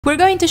We're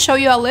going to show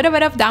you a little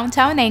bit of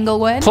downtown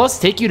Englewood.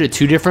 Plus take you to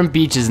 2 different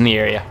beaches in the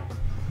area.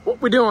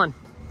 What we doing?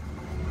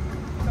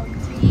 Going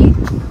to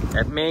eat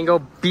At Mango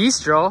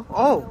Bistro.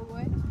 Oh,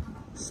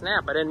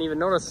 snap, I didn't even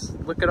notice.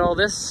 Look at all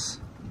this.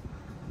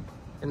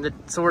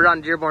 So we're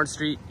on Dearborn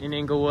Street in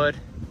Englewood.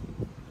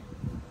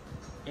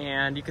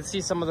 And you can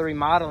see some of the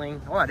remodeling.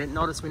 Oh, I didn't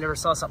notice we never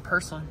saw this up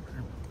personal.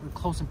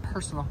 Close and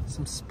personal.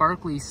 Some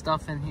sparkly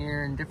stuff in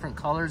here in different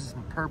colors.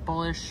 Some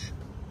purplish,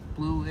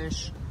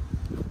 bluish.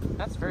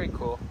 That's very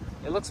cool.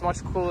 It looks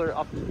much cooler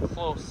up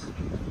close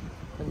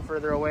than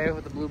further away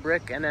with the blue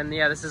brick. And then,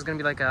 yeah, this is gonna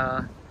be like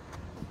a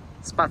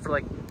spot for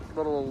like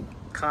little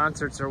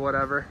concerts or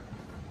whatever.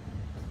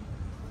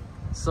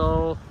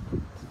 So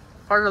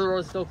part of the road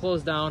is still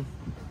closed down,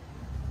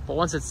 but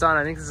once it's done,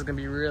 I think this is gonna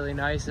be really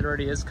nice. It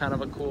already is kind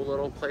of a cool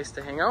little place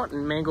to hang out,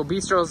 and Mango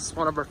Bistro is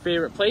one of our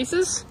favorite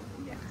places.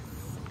 Yes.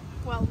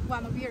 Well,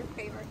 one of your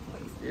favorite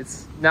places.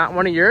 It's not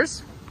one of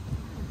yours?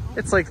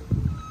 It's like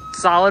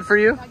solid for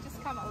you? I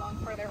just come along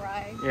for the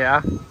ride.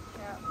 Yeah.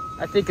 Yeah.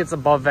 I think it's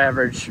above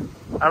average.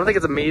 I don't think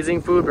it's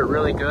amazing food, but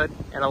really good,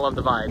 and I love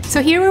the vibe.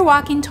 So here we're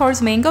walking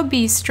towards Mango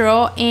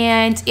Bistro,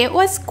 and it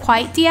was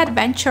quite the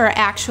adventure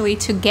actually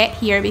to get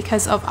here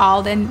because of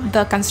all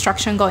the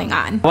construction going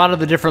on. A lot of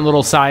the different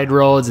little side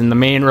roads, and the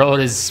main road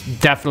is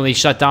definitely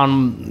shut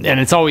down, and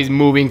it's always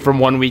moving from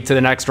one week to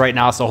the next right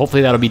now, so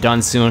hopefully that'll be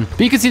done soon. But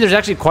you can see there's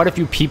actually quite a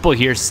few people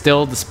here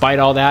still, despite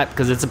all that,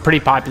 because it's a pretty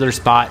popular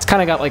spot. It's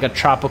kind of got like a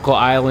tropical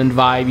island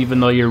vibe,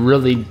 even though you're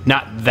really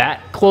not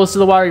that close to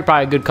the water. You're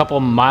probably a good couple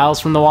of miles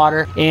from the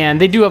water,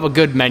 and they do have a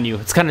good menu.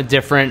 It's kind of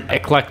different,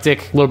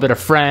 eclectic, a little bit of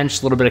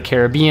French, a little bit of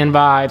Caribbean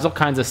vibes, all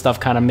kinds of stuff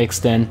kind of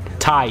mixed in,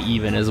 Thai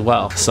even as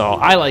well. So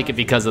I like it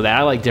because of that.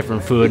 I like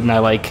different food, and I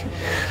like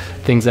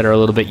things that are a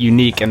little bit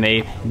unique, and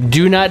they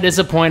do not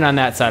disappoint on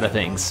that side of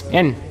things.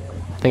 And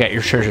they got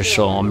your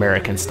traditional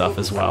American stuff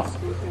as well.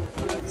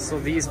 So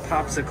these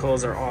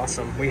popsicles are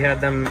awesome. We had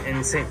them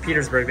in St.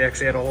 Petersburg. They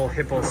actually had a whole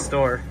Hippo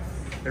store.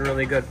 They're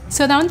really good.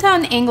 So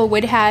downtown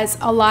Englewood has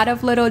a lot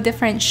of little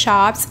different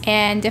shops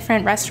and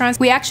different restaurants.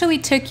 We actually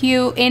took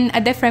you in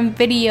a different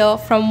video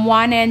from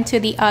one end to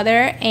the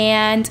other,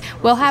 and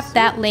we'll have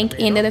that link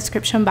in the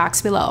description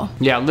box below.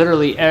 Yeah,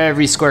 literally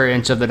every square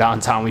inch of the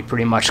downtown we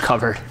pretty much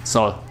covered.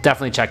 So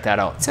definitely check that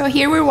out. So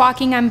here we're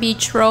walking on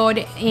Beach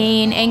Road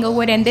in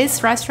Englewood, and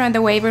this restaurant,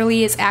 the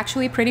Waverly, is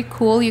actually pretty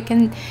cool. You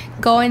can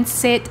go and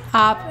sit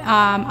up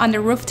on the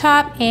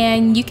rooftop,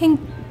 and you can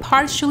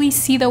partially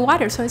see the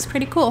water, so it's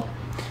pretty cool.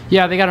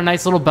 Yeah, they got a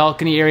nice little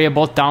balcony area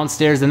both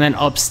downstairs and then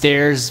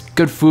upstairs.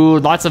 Good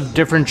food, lots of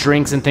different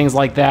drinks and things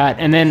like that.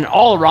 And then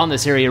all around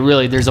this area,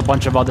 really, there's a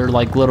bunch of other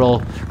like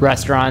little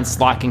restaurants.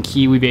 Lock and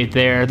Key, we ate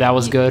there. That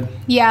was good.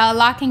 Yeah,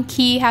 Lock and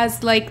Key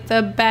has like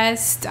the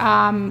best,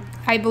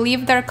 I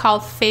believe they're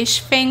called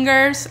fish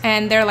fingers,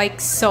 and they're like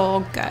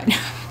so good.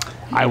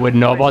 I wouldn't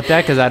know about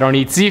that because I don't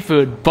eat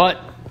seafood, but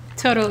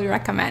totally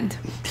recommend.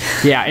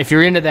 Yeah, if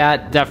you're into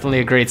that, definitely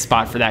a great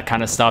spot for that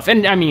kind of stuff.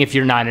 And I mean, if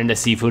you're not into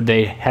seafood,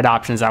 they had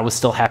options. I was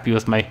still happy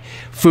with my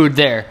food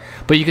there.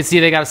 But you can see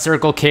they got a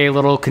Circle K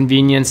little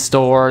convenience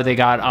store. They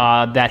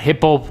got that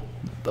Hippo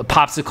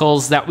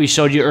popsicles that we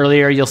showed you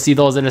earlier. You'll see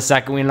those in a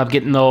second. We ended up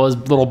getting those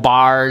little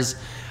bars,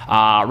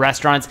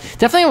 restaurants.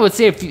 Definitely, I would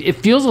say it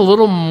feels a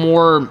little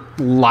more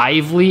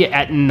lively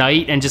at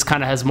night and just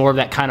kind of has more of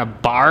that kind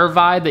of bar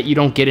vibe that you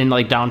don't get in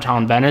like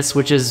downtown Venice,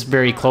 which is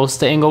very close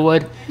to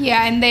Englewood.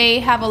 Yeah, and they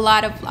have a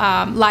lot of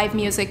live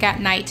music at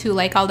night too.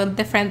 Like all the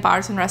different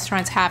bars and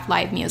restaurants have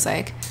live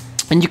music.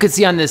 And you can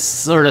see on this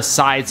sort of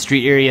side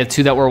street area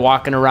too that we're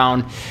walking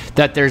around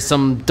that there's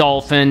some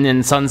dolphin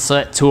and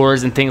sunset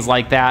tours and things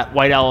like that.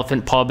 White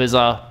Elephant Pub is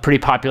a pretty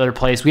popular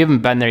place. We haven't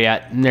been there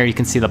yet. And there you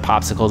can see the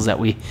popsicles that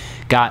we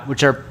got,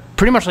 which are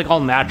pretty much like all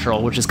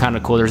natural, which is kind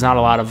of cool. There's not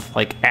a lot of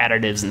like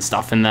additives and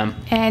stuff in them.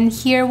 And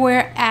here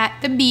we're at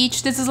the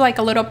beach. This is like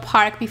a little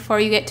park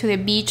before you get to the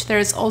beach.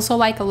 There's also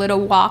like a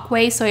little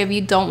walkway, so if you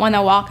don't want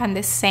to walk on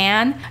the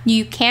sand,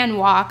 you can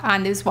walk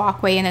on this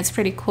walkway, and it's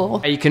pretty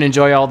cool. You can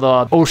enjoy all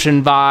the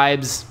ocean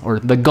vibes,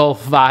 or the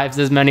Gulf vibes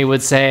as many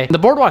would say. The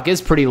boardwalk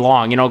is pretty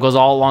long, you know, it goes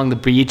all along the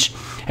beach.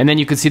 And then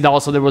you can see that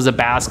also there was a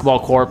basketball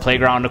court,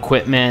 playground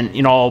equipment,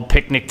 you know,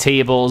 picnic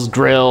tables,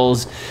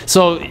 grills.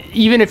 So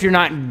even if you're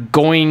not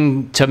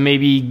going to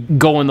maybe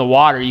go in the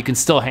water, you can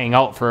still hang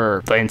out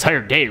for the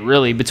entire day,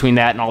 really, between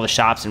that and all the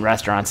shops and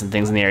restaurants and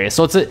things in the area.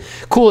 So it's a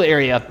cool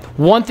area.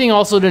 One thing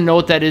also to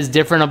note that is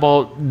different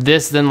about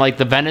this than like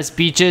the Venice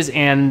beaches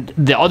and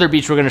the other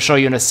beach we're going to show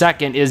you in a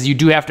second is you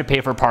do have to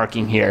pay for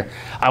parking here.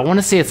 I want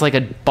to say it's like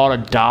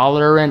about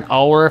 $1 an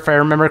hour, if I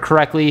remember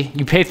correctly.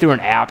 You pay through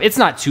an app. It's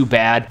not too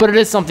bad, but it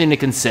is something to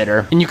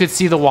consider. And you can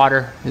see the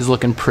water is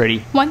looking pretty.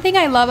 One thing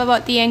I love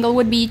about the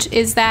Englewood Beach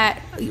is that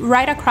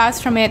right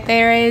across from it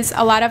there is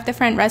a lot of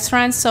different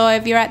restaurants. So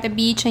if you're at the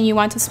beach and you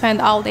want to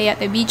spend all day at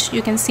the beach,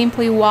 you can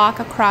simply walk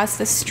across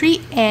the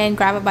street and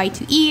grab a bite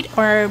to eat,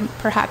 or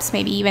perhaps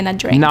maybe even a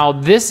drink. Now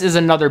this is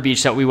another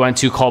beach that we went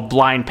to called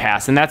Blind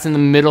Pass, and that's in the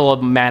middle of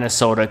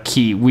Manasota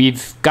Key.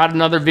 We've got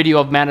another video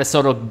of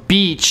Manasota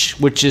Beach,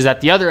 which is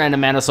at the other end of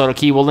Manasota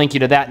Key. We'll link you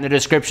to that in the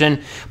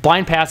description.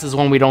 Blind Pass is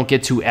one we don't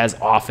get to as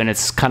often.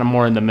 It's kind of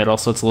more in the middle,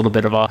 so it's a little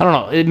bit of a, I don't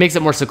know, it makes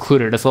it more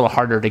secluded. It's a little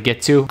harder to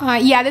get to.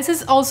 Yeah, this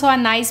is also a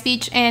nice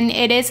beach, and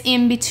it is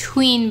in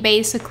between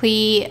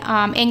basically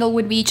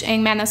Englewood Beach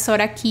and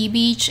Manasota Key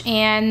Beach,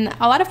 and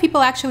a lot of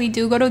people actually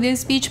do go to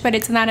this beach, but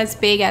it's not as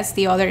big as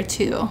the other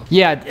two.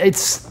 Yeah,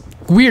 it's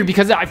weird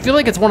because I feel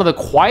like it's one of the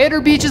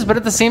quieter beaches, but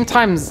at the same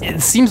time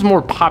it seems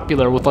more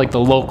popular with like the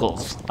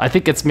locals. I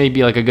think it's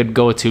maybe like a good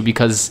go-to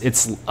because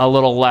it's a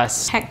little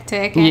less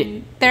hectic,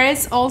 and there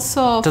is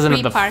also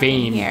free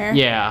parking here.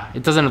 Yeah,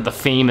 it doesn't have the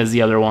fame as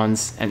the other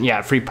ones, and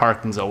yeah, free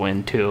parking's a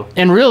win too.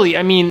 And really,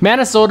 I mean,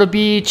 Manasota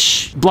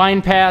Beach,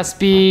 Blind Pass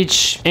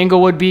Beach,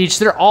 Englewood Beach,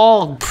 they're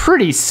all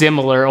pretty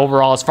similar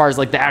overall as far as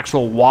like the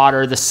actual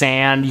water, the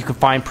sand. You can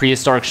find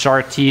prehistoric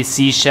shark teeth,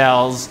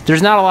 seashells.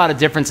 There's not a lot of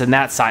difference in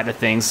that side of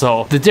things.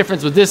 So the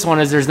difference with this one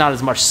is there's not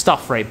as much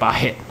stuff right by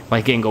it,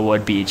 like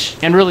Englewood Beach.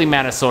 And really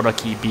Manasota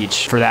Key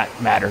Beach, for that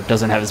matter,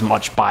 doesn't have as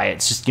much by it.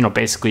 It's just, you know,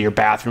 basically your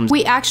bathrooms.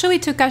 We actually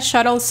took a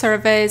shuttle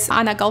service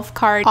on a golf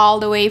cart all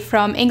the way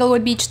from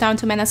Englewood Beach down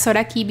to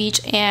Manasota Key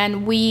Beach,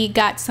 and we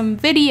got some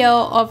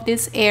video of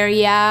this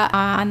area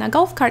on a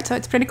golf cart, so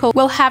it's pretty cool.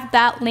 We'll have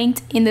that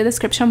linked in the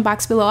description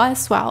box below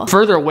as well.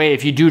 Further away,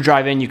 if you do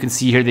drive in, you can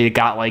see here they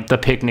got like the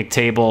picnic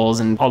tables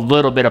and a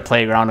little bit of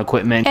playground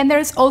equipment. And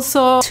there's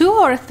also 2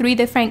 or 3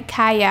 different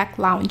kayak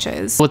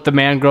lounges. With the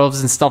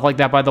mangroves and stuff like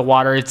that by the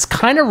water, it's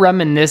kind of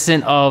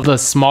reminiscent of the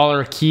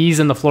smaller keys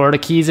in the Florida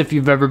Keys if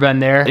you've ever been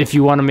there. If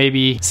you want to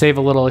maybe save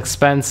a little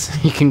expense,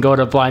 you can go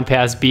to Blind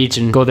Pass Beach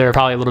and go there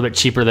probably a little bit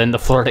cheaper than the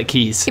Florida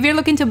Keys. If you're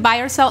looking to buy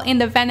or sell in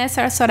the Venice,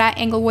 Sarasota,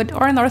 Englewood,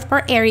 or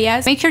Northport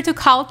areas, make sure to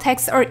call,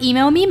 text, or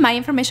email me. My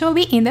information will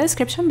be in the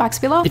description box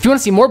below. If you want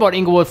to see more about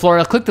Englewood,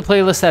 Florida, click the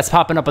playlist that's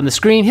popping up on the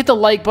screen, hit the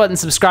like button,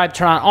 subscribe,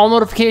 turn on all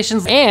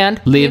notifications, and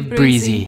live breezy.